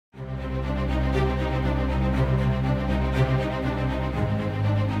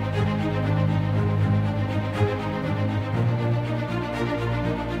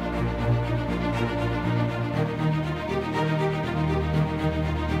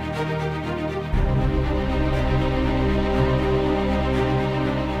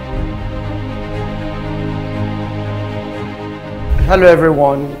Hello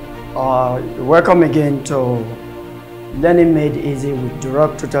everyone, welcome again to Learning Made Easy with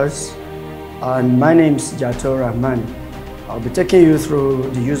Durok Tutors, and my name is Jato Rahman. I'll be taking you through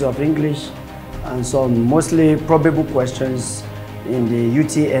the use of English and some mostly probable questions in the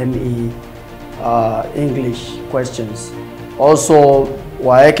UTME English questions. Also,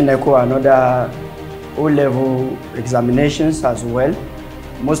 WAEC, NECO and other O-level examinations as well.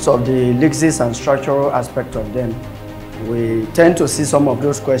 Most of the lexics and structural aspect of them. We tend to see some of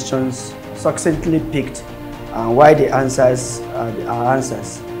those questions succinctly picked and why the answers are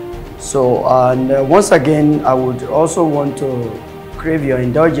answers. So, and once again, I would also want to crave your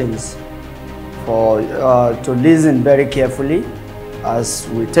indulgence for to listen very carefully as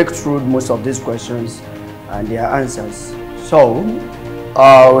we take through most of these questions and their answers. So,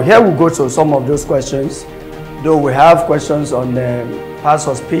 here we go to some of those questions. Though we have questions on the parts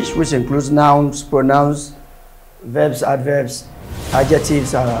of speech, which includes nouns, pronouns, verbs, adverbs,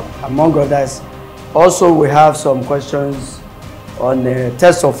 adjectives, among others. Also, we have some questions on the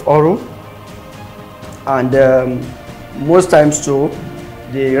test of oral, and most times too,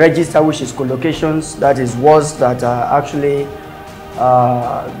 the register, which is collocations, that is words that are actually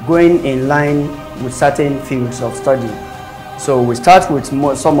going in line with certain fields of study. So we start with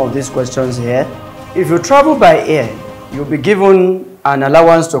some of these questions here. If you travel by air, you'll be given an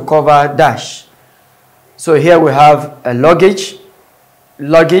allowance to cover dash. So here we have a luggage,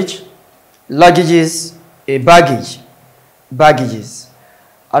 luggages, a baggage, baggages.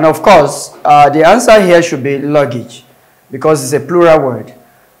 And of course, the answer here should be luggage because it's a plural word.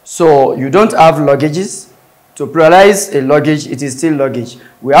 So you don't have luggages. To pluralize a luggage, it is still luggage.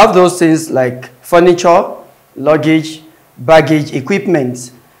 We have those things like furniture, luggage, baggage,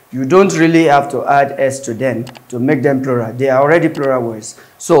 equipment. You don't really have to add S to them to make them plural. They are already plural words.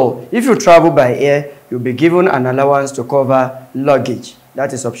 So if you travel by air, you'll be given an allowance to cover luggage.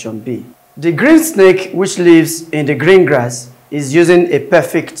 That is option B. The green snake which lives in the green grass is using a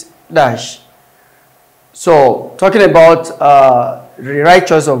perfect dash. So talking about the right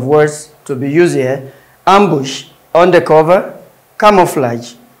choice of words to be used here: ambush, undercover,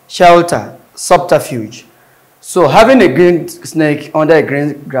 camouflage, shelter, subterfuge. So having a green snake under a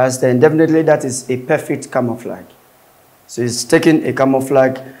green grass, then definitely that is a perfect camouflage. So it's taking a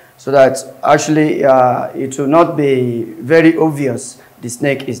camouflage so that actually it will not be very obvious the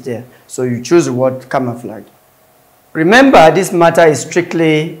snake is there. So you choose the word camouflage. Remember, this matter is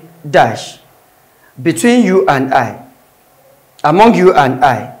strictly dash. Between you and I, among you and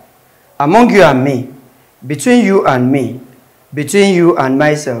I, among you and me, between you and me, between you and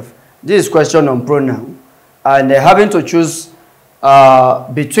myself. This is question on pronoun. And having to choose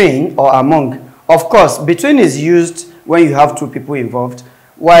between or among. Of course, between is used when you have two people involved,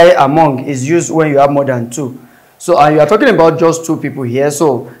 while among is used when you have more than two. So you are talking about just two people here.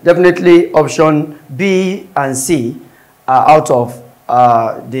 So definitely option B and C are out of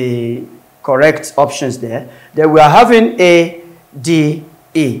the correct options there. Then we are having A, D,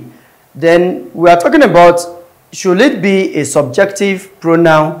 E. Then we are talking about, should it be a subjective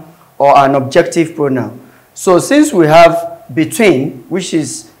pronoun or an objective pronoun? So since we have between, which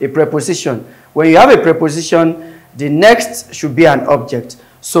is a preposition, when you have a preposition, the next should be an object.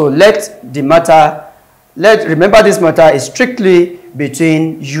 So remember this matter is strictly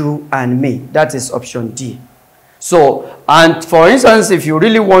between you and me. That is option D. So, and for instance, if you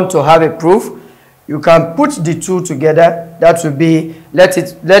really want to have a proof, you can put the two together. That will be, let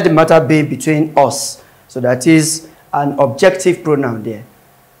the matter be between us. So that is an objective pronoun there.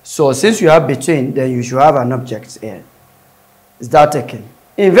 So since you have between, then you should have an object here. Is that taken?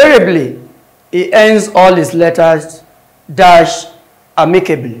 Invariably, it ends all its letters dash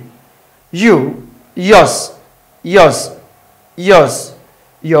amicably. You, yours, yours, yours,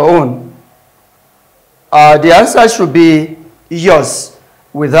 your own. The answer should be yours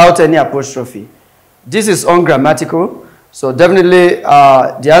without any apostrophe. This is ungrammatical, so definitely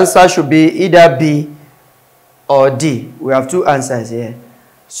the answer should be either B or D. We have two answers here.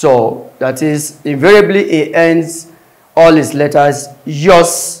 So that is, invariably it ends all its letters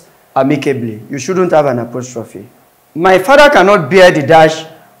yours amicably. You shouldn't have an apostrophe. My father cannot bear the dash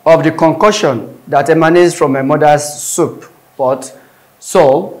of the concoction that emanates from my mother's soup pot.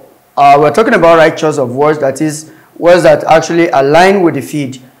 So we're talking about right choice of words, that is words that actually align with the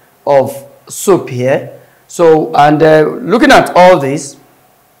feed of soup here. So, and looking at all this,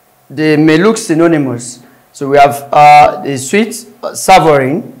 they may look synonymous. So we have the sweet,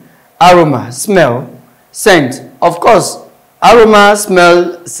 savoring, aroma, smell, scent. Of course, aroma,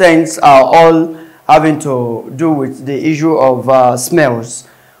 smell, scents are all having to do with the issue of smells.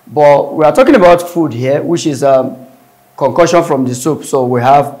 But we are talking about food here, which is concoction from the soup. So we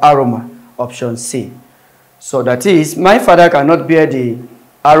have aroma, option C. So that is, my father cannot bear the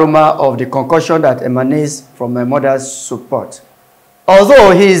aroma of the concoction that emanates from my mother's soup pot.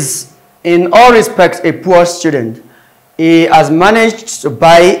 Although he is in all respects a poor student, he has managed to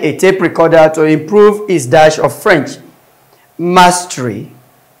buy a tape recorder to improve his dash of French, mastery,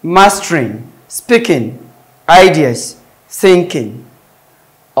 mastering, speaking, ideas, thinking.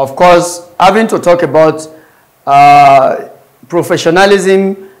 Of course, having to talk about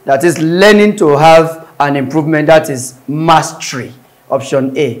professionalism, that is learning to have an improvement, that is mastery,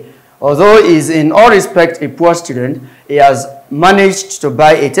 option A. Although he is in all respects a poor student, he has managed to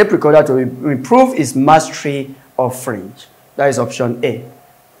buy a tape recorder to improve his mastery of French. That is option A.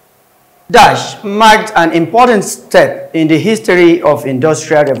 Dash marked an important step in the history of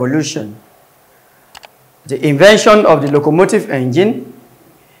industrial revolution. The invention of the locomotive engine,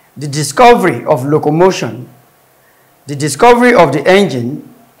 the discovery of locomotion, the discovery of the engine,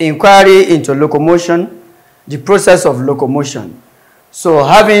 inquiry into locomotion, the process of locomotion. So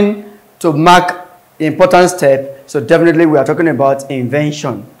having to mark the important step, so definitely we are talking about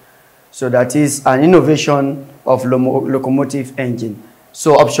invention. So that is an innovation of locomotive engine.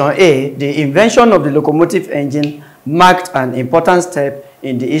 So option A, the invention of the locomotive engine marked an important step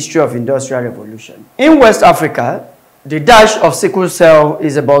in the history of industrial revolution. In West Africa, the dash of sickle cell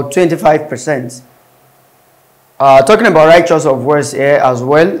is about 25%. Talking about right choice of words here as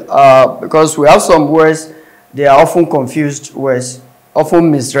well, because we have some words, they are often confused words,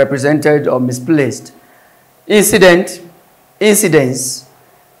 often misrepresented or misplaced. Incident, incidents,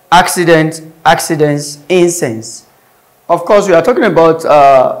 accident, accidents, incense. Of course, we are talking about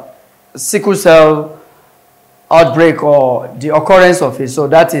sickle cell outbreak or the occurrence of it. So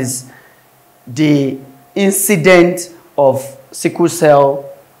that is the incident of sickle cell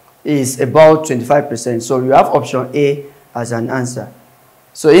is about 25%. So you have option A as an answer.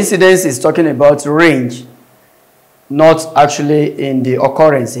 So incidence is talking about range, not actually in the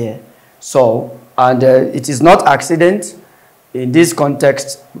occurrence here. So, and it is not accident in this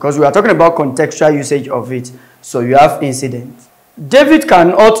context because we are talking about contextual usage of it. So you have incident. David can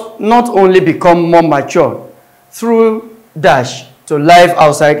not only become more mature through dash to life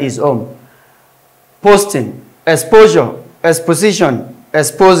outside his home, posting, exposure, exposition,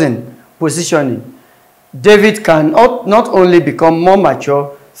 exposing, positioning. David can not only become more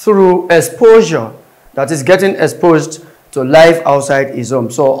mature through exposure, that is getting exposed to life outside his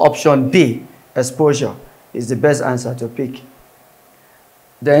home. So option B, exposure, is the best answer to pick.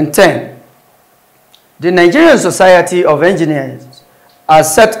 Then 10. The Nigerian Society of Engineers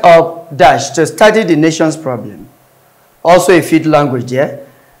has set up dash to study the nation's problem. Also a field language here.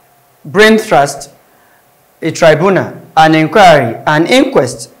 Brain thrust, a tribunal, an inquiry, an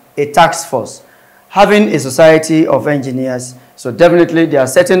inquest, a task force. Having a society of engineers, so definitely they are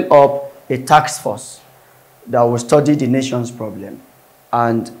setting up a task force that will study the nation's problem.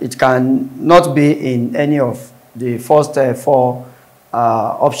 And it can not be in any of the first four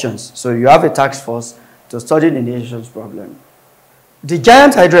options. So you have a task force to study the nation's problem. The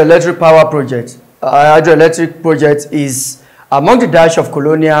giant hydroelectric power project, hydroelectric project is among the dash of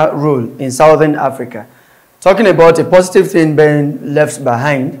colonial rule in Southern Africa. Talking about a positive thing being left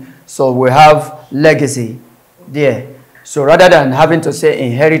behind, so we have legacy there. So rather than having to say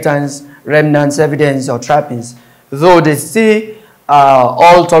inheritance, remnants, evidence, or trappings, though they still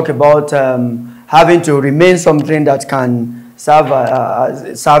all talk about having to remain something that can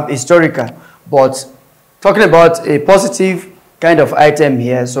serve historical, but talking about a positive kind of item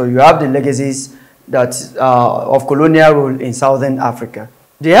here, so you have the legacies that of colonial rule in Southern Africa.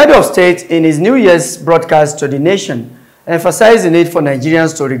 The head of state in his New Year's broadcast to the nation emphasized the need for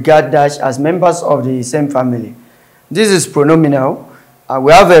Nigerians to regard dash as members of the same family. This is pronominal.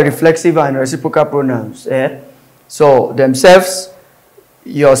 We have a reflexive and reciprocal pronouns here. So themselves,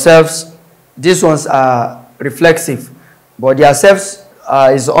 yourselves, these ones are reflexive, but their selves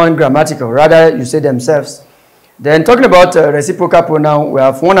is ungrammatical. Rather, you say themselves. Then talking about reciprocal pronoun, we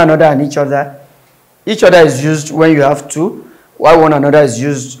have one another and each other. Each other is used when you have two, while one another is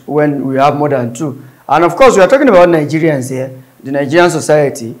used when we have more than two. And of course, we are talking about Nigerians here, the Nigerian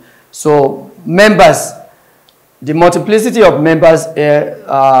society. So members, the multiplicity of members here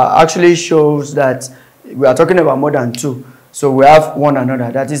actually shows that we are talking about more than two. So we have one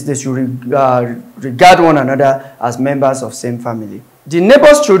another. That is, they should regard one another as members of same family. The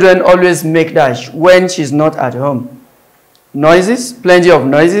neighbor's children always make dash when she's not at home. Noises, plenty of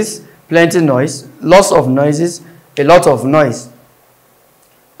noises, plenty noise, lots of noises, a lot of noise.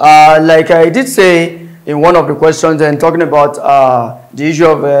 Like I did say in one of the questions and talking about the issue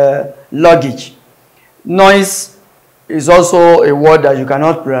of luggage. Noise is also a word that you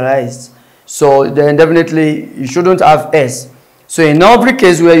cannot pluralize. So then definitely you shouldn't have S. So in every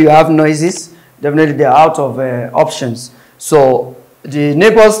case where you have noises, definitely they're out of options. So the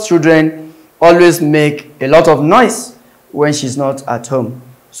neighbor's children always make a lot of noise when she's not at home.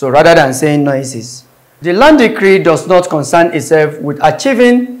 So rather than saying noises. The land decree does not concern itself with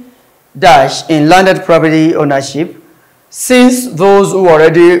achieving dash in landed property ownership, since those who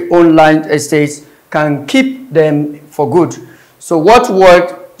already own land estates can keep them for good. So what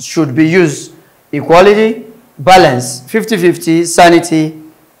word should be used? Equality, balance, 50-50, sanity,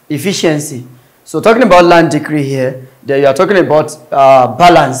 efficiency. So talking about land decree here, there you are talking about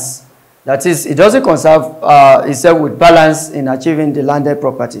balance. That is, it doesn't concern itself with balance in achieving the landed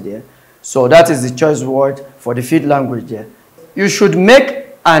property there. So that is the choice word for the field language there. You should make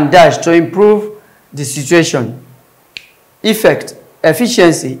and dash to improve the situation. Effect,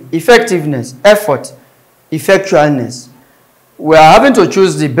 efficiency, effectiveness, effort, effectualness. We are having to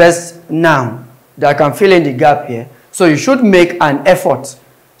choose the best noun that can fill in the gap here. So you should make an effort.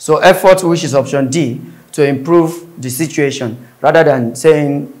 So effort, which is option D, to improve the situation, rather than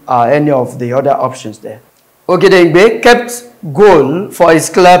saying any of the other options there. Ogedengbe kept goal for his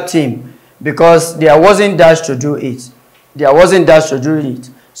club team because there wasn't dash to do it. There wasn't dash to do it.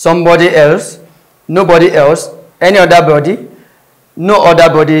 Somebody else, nobody else, any other body, no other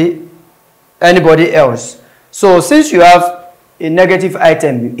body, anybody else. So since you have a negative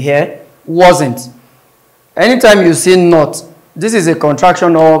item here, wasn't. Anytime you see not, this is a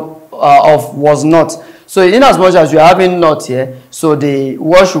contraction of was not. So in as much as you're having not here, so the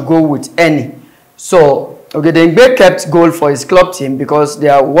word should go with any. So Ogedengbe kept goal for his club team because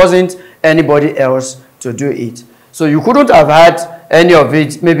there wasn't anybody else to do it. So you couldn't have had any of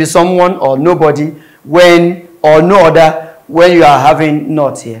it, maybe someone or nobody, when, or no other, when you are having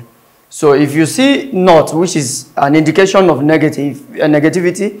not here. So if you see not, which is an indication of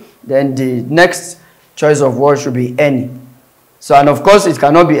negativity, then the next choice of word should be any. So, and of course, it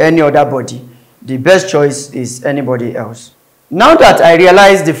cannot be any other body. The best choice is anybody else. Now that I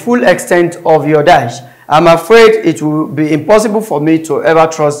realize the full extent of your dash, I'm afraid it will be impossible for me to ever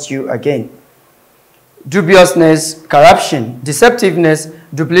trust you again. Dubiousness, corruption, deceptiveness,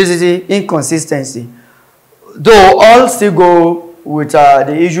 duplicity, inconsistency. Though all still go with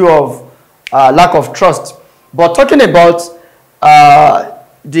the issue of lack of trust. But talking about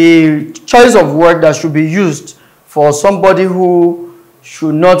the choice of word that should be used for somebody who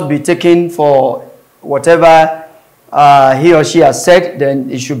should not be taken for whatever he or she has said, then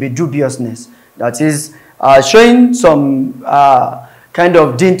it should be dubiousness. That is showing some kind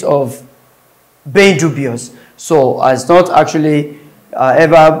of dint of being dubious. So it's not actually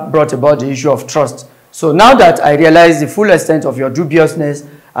ever brought about the issue of trust. So now that I realize the full extent of your dubiousness,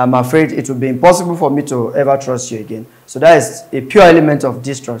 I'm afraid it will be impossible for me to ever trust you again. So that is a pure element of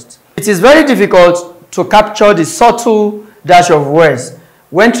distrust. It is very difficult to capture the subtle dash of words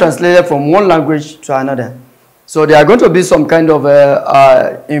when translated from one language to another. So there are going to be some kind of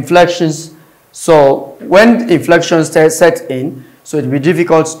inflections. So when inflections set in, so it will be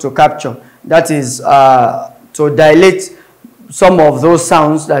difficult to capture. That is to dilate some of those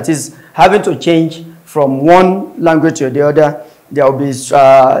sounds, that is having to change from one language to the other. There will be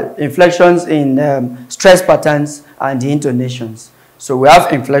inflections in stress patterns and the intonations. So we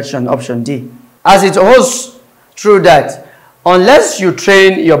have inflection, option D. As it holds true that unless you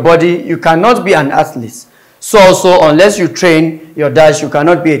train your body, you cannot be an athlete. So also, unless you train your dash, you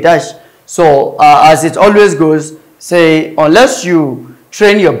cannot be a dash. So as it always goes, say, unless you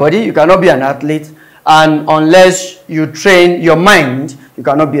train your body, you cannot be an athlete. And unless you train your mind, you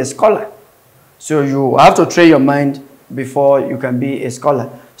cannot be a scholar. So you have to train your mind before you can be a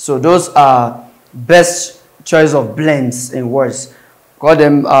scholar. So those are best choice of blends in words. Call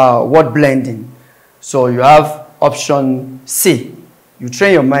them word blending. So you have option C. You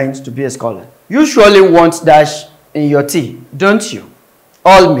train your mind to be a scholar. You surely want dash in your tea, don't you?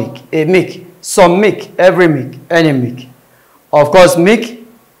 All milk, a milk, some milk, every milk, any milk. Of course, milk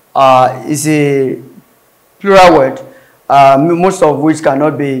is a plural word, most of which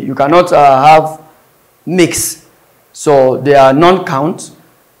cannot be, you cannot have mix. So they are non-count.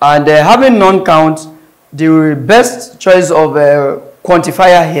 And having non-count, the best choice of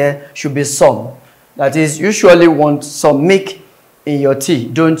quantifier here should be some. That is, you surely want some milk in your tea,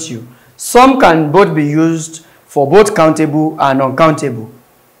 don't you? Some can both be used for both countable and uncountable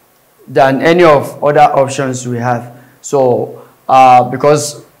than any of other options we have. So,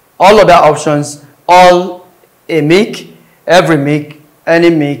 because all other options, all a milk, every milk, any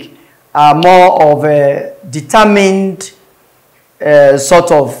milk, are more of a determined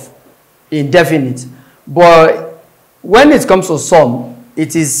sort of indefinite. But When it comes to some,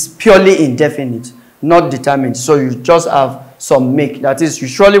 it is purely indefinite, not determined. So you just have some make. That is, you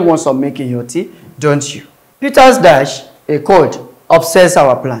surely want some make in your tea, don't you? Peter's dash, a code, upsets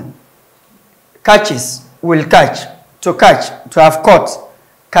our plan. Catches, will catch, to have caught,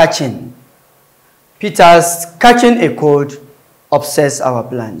 catching. Peter's catching a code upsets our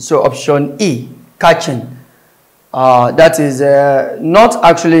plan. So option E, catching. That is not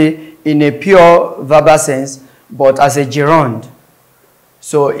actually in a pure verbal sense, but as a gerund.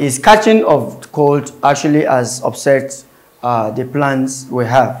 So is catching of cold actually has upset the plans we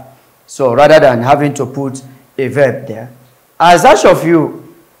have. So rather than having to put a verb there. As such of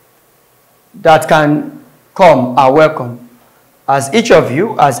you that can come are welcome. As each of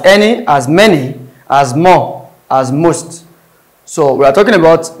you, as any, as many, as more, as most. So we are talking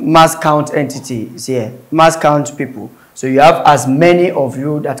about mass count entities here, mass count people. So you have as many of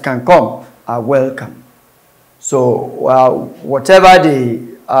you that can come are welcome. So whatever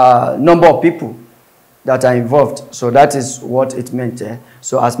the number of people that are involved, so that is what it meant.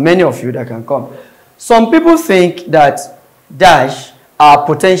 So as many of you that can come. Some people think that dash are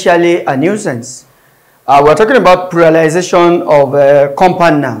potentially a nuisance. We're talking about pluralization of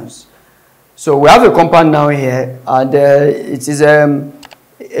compound nouns. So we have a compound noun here, and it is a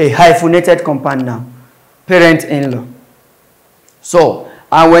hyphenated compound noun, parent-in-law. So,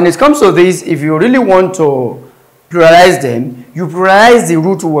 and when it comes to this, if you really want to pluralize them, you pluralize the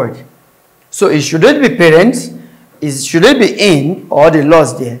root word. So it shouldn't be parent, it shouldn't be in, or the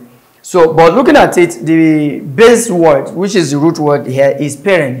loss there. So, but looking at it, the base word, which is the root word here, is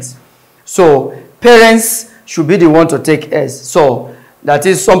parents. So parents should be the one to take S. So that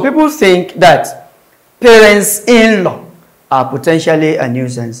is, some people think that parents-in-law are potentially a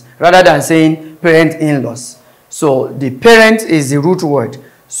nuisance, rather than saying parent-in-laws. So the parent is the root word,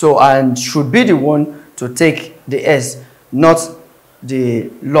 so and should be the one to take the S, not the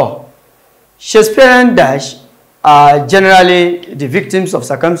law. Shakespearean dash are generally the victims of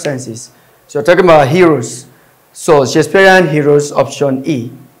circumstances. So we're talking about heroes. So Shakespearean heroes, option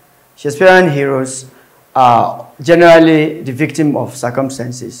E. Shakespearean heroes are generally the victim of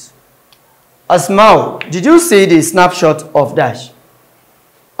circumstances. Asmao, did you see the snapshot of dash?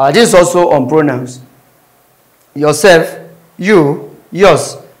 This is also on pronouns. Yourself, you,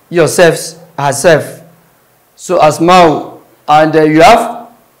 yours, yourselves, herself. So Asmao, and you have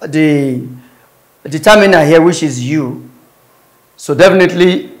the determiner here, which is you. So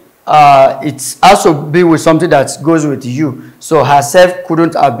definitely it has to be with something that goes with you. So herself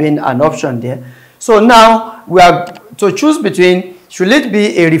couldn't have been an option there. So now we are to choose between, should it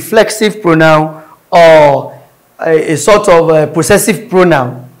be a reflexive pronoun or a sort of a possessive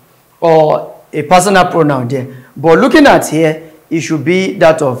pronoun or a personal pronoun there. But looking at here, it should be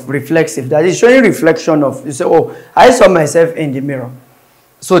that of reflexive. That is showing reflection of, you say, oh, I saw myself in the mirror.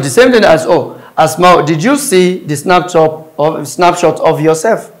 So the same thing as, oh, Asma, did you see the snapshot of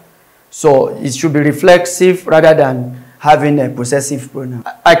yourself? So it should be reflexive rather than having a possessive pronoun.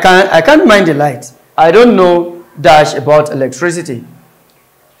 I can't mind the light. I don't know dash about electricity.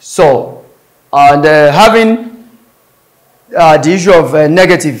 So, and having the issue of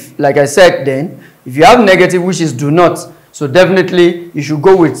negative, like I said then, if you have negative which is do not, so definitely you should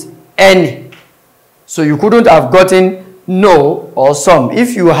go with any. So you couldn't have gotten no or some.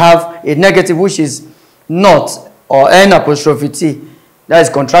 If you have a negative which is not or n apostrophe t, that is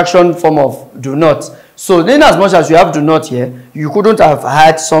contraction form of do not. So then as much as you have do not here, you couldn't have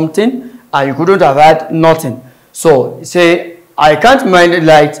had something and you couldn't have had nothing. So say, I can't mind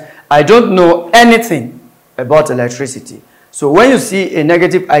light, I don't know anything about electricity. So when you see a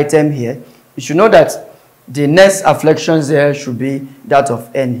negative item here, you should know that the next afflections there should be that of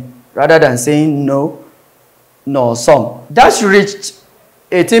any, rather than saying no, nor some. That's reached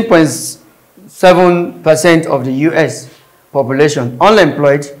 18.7% of the US population.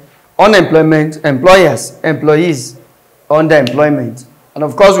 Unemployed, unemployment, employers, employees, underemployment. And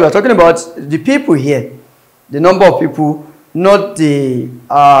of course, we are talking about the people here, the number of people, not the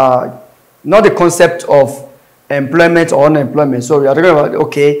concept of employment or unemployment. So we are talking about,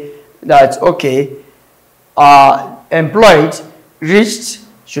 okay, that, okay, employed reached,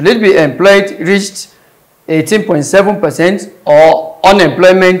 should it be employed reached 18.7% or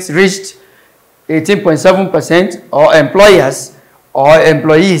unemployment reached 18.7% or employers or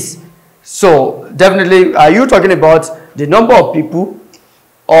employees. So definitely, are you talking about the number of people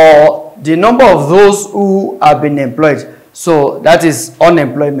or the number of those who have been employed? So that is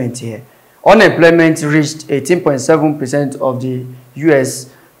unemployment here. Unemployment reached 18.7% of the US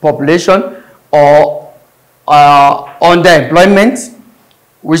population, or underemployment,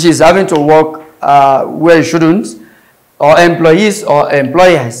 which is having to work where you shouldn't, or employees or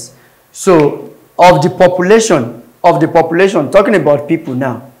employers. So of the population, talking about people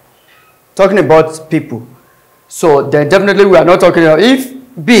now, talking about people. So then definitely we are not talking about, if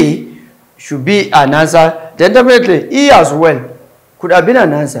B should be an answer, then definitely E as well could have been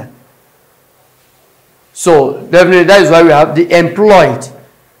an answer. So definitely that is why we have the employed.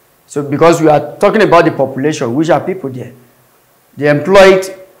 So because we are talking about the population, which are people there. The employed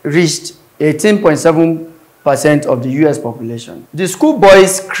reached 18.7% of the US population. The schoolboy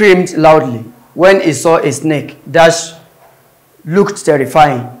screamed loudly when he saw a snake that looked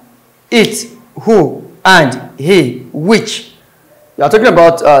terrifying. It, who, and he, which. You are talking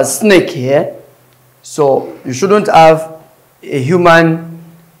about a snake here. So you shouldn't have a human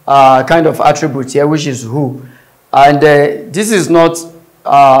kind of attribute here, which is who. And this is not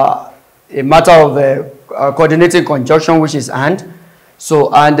a matter of coordinating conjunction, which is and.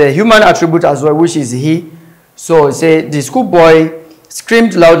 So, and the human attribute as well, which is he. So, say the schoolboy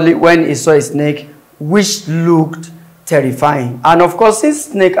screamed loudly when he saw a snake, which looked terrifying. And of course, since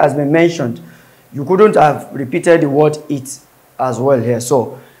snake has been mentioned, you couldn't have repeated the word it as well here.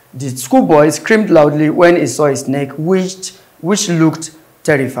 So, the schoolboy screamed loudly when he saw a snake, which looked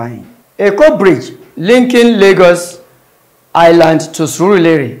terrifying. A coal bridge linking Lagos Island to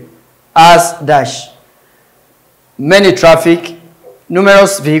Surulere has dash many traffic,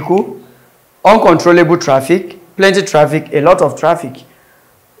 numerous vehicle, uncontrollable traffic, plenty traffic, a lot of traffic.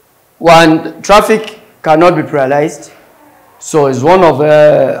 When traffic cannot be pluralized, so it's one of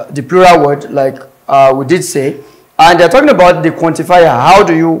the plural word, like we did say. And they're talking about the quantifier. How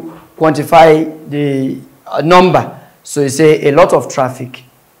do you quantify the number? So you say a lot of traffic.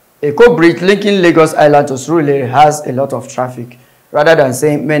 A coal bridge linking Lagos Island to Surulere has a lot of traffic, rather than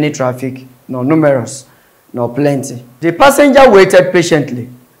saying many traffic, nor numerous, nor plenty. The passenger waited patiently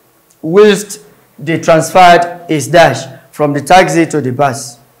whilst they transferred his dash from the taxi to the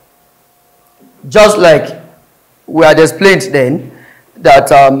bus. Just like we had explained then, that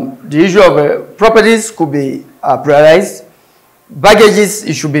the issue of properties could be pluralized. Baggages,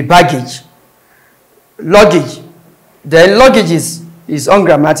 it should be baggage. Luggage. Then luggages is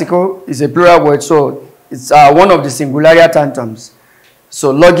ungrammatical, is a plural word, so it's one of the singular tantrums.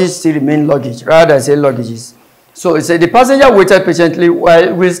 So luggage still remain luggage, rather than say luggages. So it said the passenger waited patiently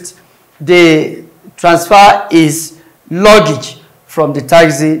whilst they transfer his luggage from the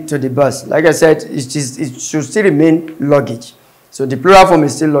taxi to the bus. Like I said, it should still remain luggage. So the plural form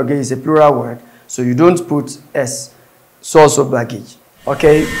is still luggage, it's a plural word. So you don't put S. So also baggage.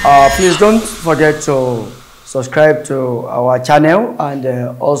 Okay, please don't forget to subscribe to our channel, and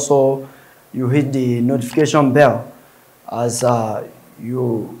also you hit the notification bell as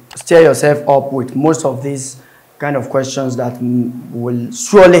you stir yourself up with most of these kind of questions that will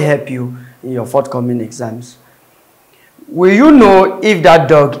surely help you in your forthcoming exams. Will you know if that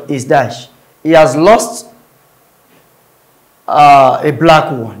dog is dash? He has lost a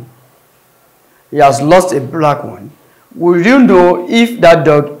black one. He has lost a black one. Will you know if that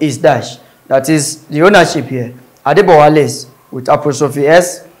dog is dash? That is the ownership here. Adebowale's with apostrophe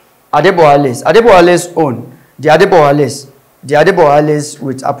S. Adebowale's. Adebowale's own. The Adebowale's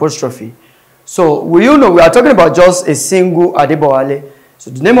with apostrophe. So will you know, we are talking about just a single Adebowale. So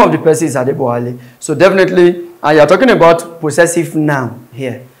the name of the person is Adebowale. So definitely, and you are talking about possessive noun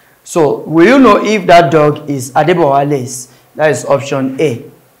here. So will you know if that dog is Adebowale's? That is option A.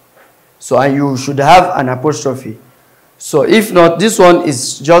 So and you should have an apostrophe. So if not, this one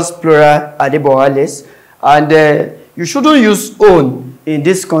is just plural Adebowale's, and you shouldn't use own in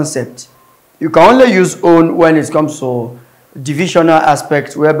this concept. You can only use own when it comes to divisional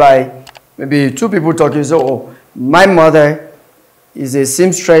aspect, whereby maybe two people talking, say, oh, my mother is a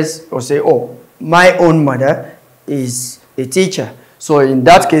seamstress, or say, oh, my own mother is a teacher. So in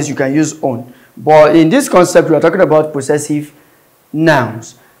that case, you can use own. But in this concept, we are talking about possessive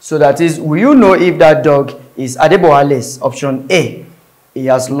nouns. So that is, will you know if that dog is Adebowale's? Option A. He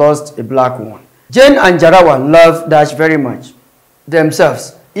has lost a black one. Jane and Jarawa love dash very much.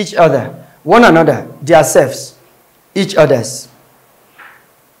 Themselves, each other, one another, their selves, each other's.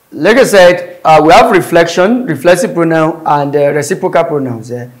 Like I said, we have reflection, reflexive pronoun, and reciprocal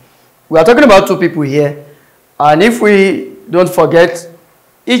pronouns. We are talking about two people here. And if we don't forget,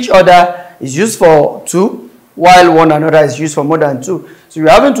 each other is used for two, while one another is used for more than two. So you're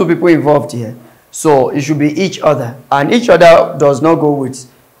having two people involved here. So it should be each other. And each other does not go with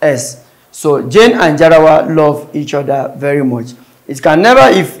S. So Jane and Jarawa love each other very much. It can never,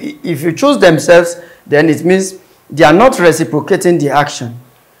 if you choose themselves, then it means they are not reciprocating the action.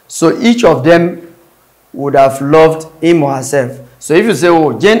 So each of them would have loved him or herself. So if you say,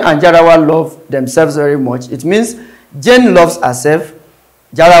 oh, Jane and Jarawa love themselves very much, it means Jane loves herself,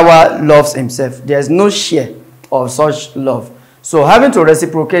 Jarawa loves himself. There's no share of such love. So having to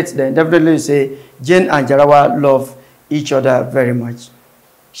reciprocate, then definitely you say Jane and Jarawa love each other very much.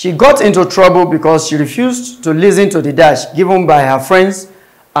 She got into trouble because she refused to listen to the dash given by her friends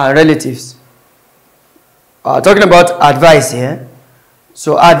and relatives. Talking about advice here.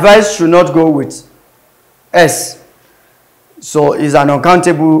 So advice should not go with S. So it's an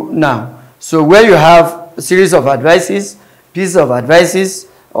uncountable noun. So where you have a series of advices, pieces of advices,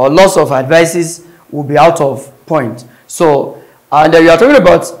 or lots of advices will be out of point. So, and you are talking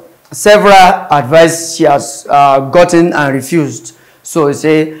about several advice she has gotten and refused. So you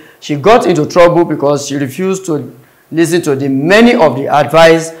say she got into trouble because she refused to listen to the many of the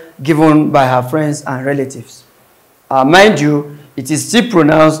advice given by her friends and relatives. Mind you, it is still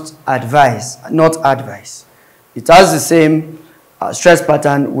pronounced advice, not advice. It has the same stress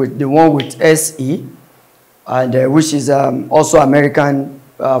pattern with the one with SE, and which is also American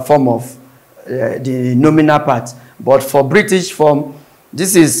form of the nominal part. But for British form,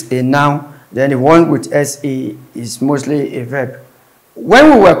 this is a noun, then the one with SE is mostly a verb.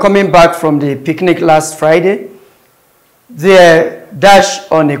 When we were coming back from the picnic last Friday, the dash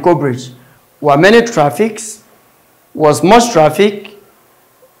on Eco Bridge were many traffics, was much traffic,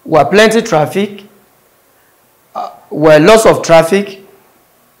 were plenty traffic, were lots of traffic,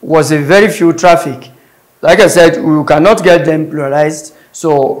 was a very few traffic. Like I said, we cannot get them pluralized,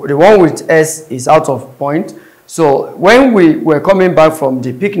 so the one with S is out of point. So when we were coming back from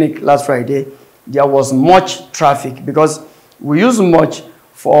the picnic last Friday, there was much traffic because we use much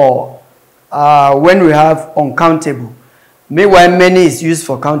for when we have uncountable. Meanwhile, many is used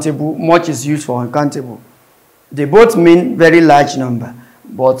for countable, much is used for uncountable. They both mean very large number,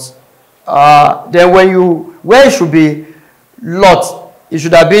 but then where it should be lot, it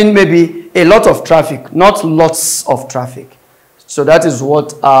should have been maybe a lot of traffic, not lots of traffic. So that is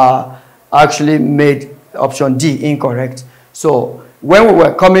what actually made option D incorrect. So when we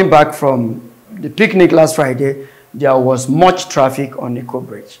were coming back from the picnic last Friday, there was much traffic on Eco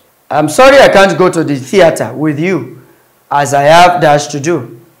Bridge. I'm sorry I can't go to the theater with you as I have dash to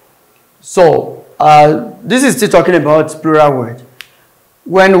do. So this is still talking about plural word.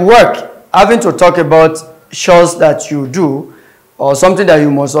 When work, having to talk about chores that you do or something that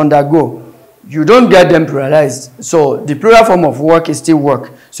you must undergo, you don't get them pluralized. So the plural form of work is still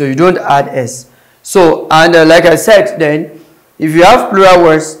work. So you don't add S. So, and like I said, then, if you have plural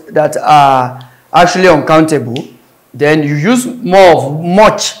words that are actually uncountable, then you use more of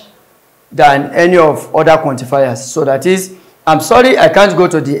much than any of other quantifiers. So that is, I'm sorry I can't go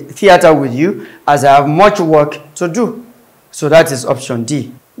to the theater with you as I have much work to do. So that is option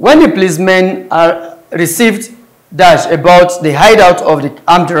D. When the policemen received dash about the hideout of the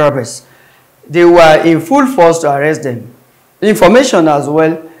armed robbers, they were in full force to arrest them. Information as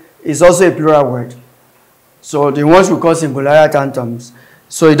well is also a plural word. So the ones we call singularity tantrums.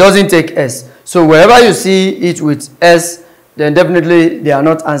 So it doesn't take S. So wherever you see it with S, then definitely they are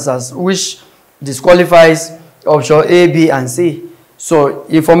not answers, which disqualifies option A, B, and C. So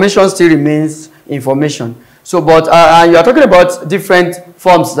information still remains information. So, but you are talking about different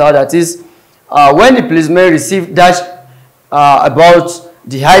forms now. That is, when the policemen received dash about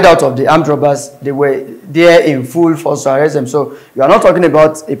the hideout of the armed robbers, they were there in full force to arrest them. So you are not talking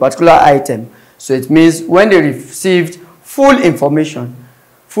about a particular item. So it means when they received full information,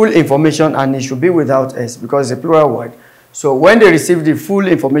 and it should be without S because it's a plural word. So when they received the full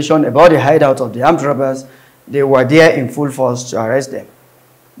information about the hideout of the armed robbers, they were there in full force to arrest them.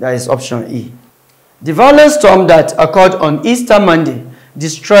 That is option E. The violent storm that occurred on Easter Monday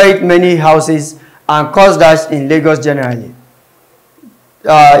destroyed many houses and caused damage in Lagos generally.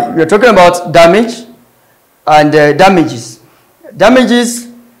 We're talking about damage and damages. Damages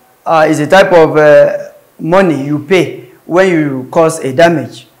is a type of money you pay when you cause a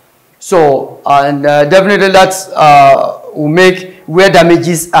damage. So, and definitely that will make where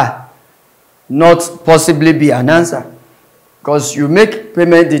damages are not possibly be an answer. Because you make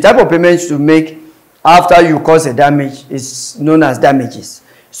payment, the type of payments you make after you cause a damage is known as damages.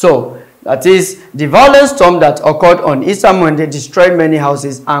 So, that is, the violent storm that occurred on Easter Monday destroyed many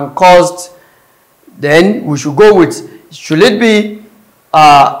houses and caused, then we should go with, should it be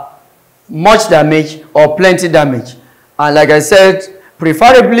much damage or plenty damage? And like I said,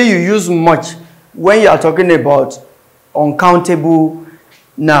 preferably you use much when you are talking about uncountable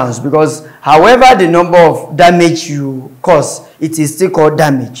nouns, because however the number of damage you cause, it is still called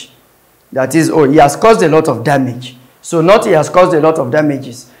damage. That is, oh, he has caused a lot of damage. So not he has caused a lot of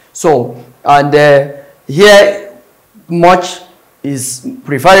damages. So, and here much is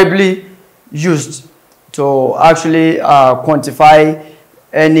preferably used to actually quantify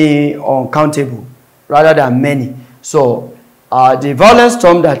any uncountable rather than many. So the violent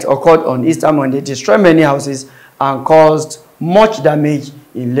storm that occurred on Easter Monday destroyed many houses and caused much damage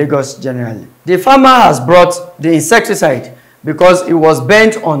in Lagos generally. The farmer has brought the insecticide because he was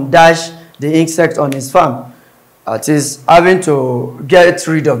bent on dash the insect on his farm. That is having to get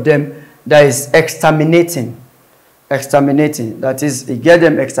rid of them, that is exterminating. Exterminating, that is, he get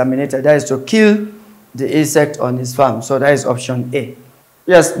them exterminated, that is to kill the insect on his farm. So that is option A.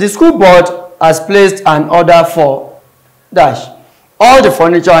 Yes, the school board has placed an order for dash all the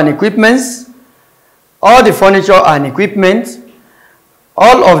furniture and equipments, all the furniture and equipment,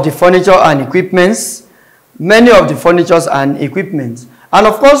 all of the furniture and equipments, many of the furnitures and equipment. And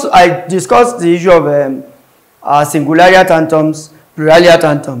of course, I discussed the issue of singular tantrums, pluralia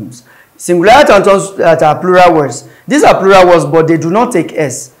tantrums. Singular tantrums that are plural words. These are plural words, but they do not take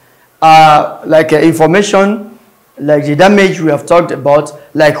S. Like information, like the damage we have talked about,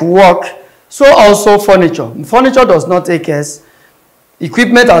 like work. So also furniture. Furniture does not take S.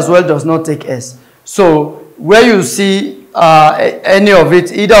 Equipment as well does not take S. So where you see any of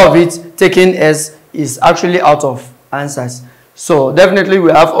it, either of it taking S, is actually out of answers. So definitely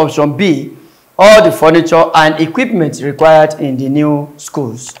we have option B, all the furniture and equipment required in the new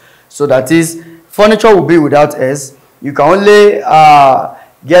schools. So that is, furniture will be without S. You can only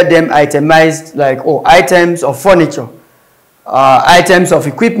get them itemized like, oh, items of furniture, items of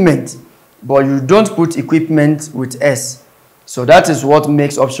equipment, but you don't put equipment with S. So that is what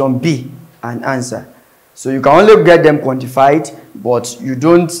makes option B an answer. So you can only get them quantified, but you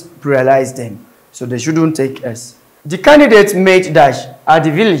don't pluralize them. So they shouldn't take S. The candidate made dash at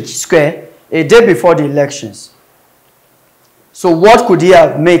the village square a day before the elections. So what could he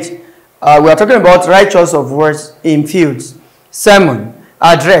have made? We are talking about right choice of words in fields: sermon,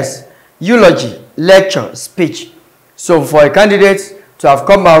 address, eulogy, lecture, speech. So for a candidate to have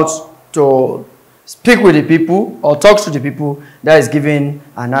come out to speak with the people or talk to the people, that is given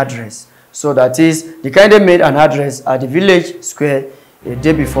an address. So that is, the candidate made an address at the village square a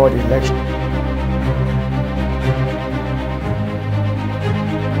day before the election.